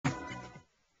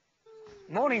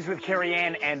Mornings with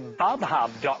Kerri-Anne and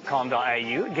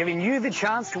bubhub.com.au, giving you the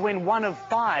chance to win one of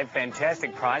 5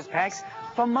 fantastic prize packs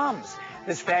for mums.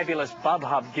 This fabulous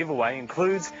BubHub giveaway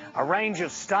includes a range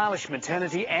of stylish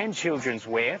maternity and children's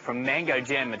wear from Mango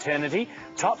Jam Maternity,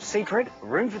 Top Secret,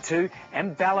 Room for Two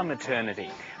and Bella Maternity.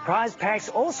 Prize packs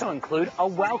also include a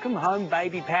welcome home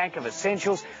baby pack of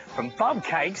essentials from Bub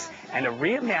Cakes and a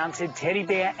rear-mounted teddy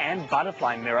bear and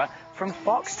butterfly mirror from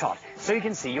Foxtot, so you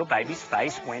can see your baby's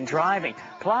face when driving,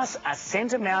 plus a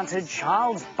centre-mounted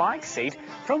child's bike seat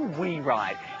from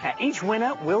WeeRide. Now, each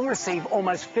winner will receive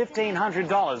almost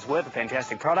 $1,500 worth of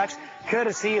fantastic products,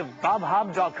 courtesy of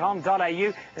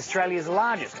bubhub.com.au, Australia's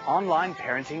largest online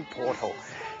parenting portal.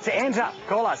 To enter,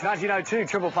 call us 1902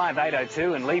 555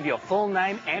 802 and leave your full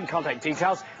name and contact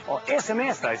details, or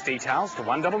SMS those details to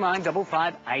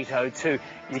 19955 802.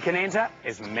 You can enter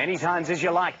as many times as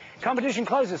you like. Competition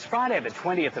closes Friday the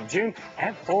 20th of June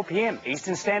at 4 p.m.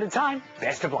 Eastern Standard Time.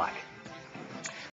 Best of luck.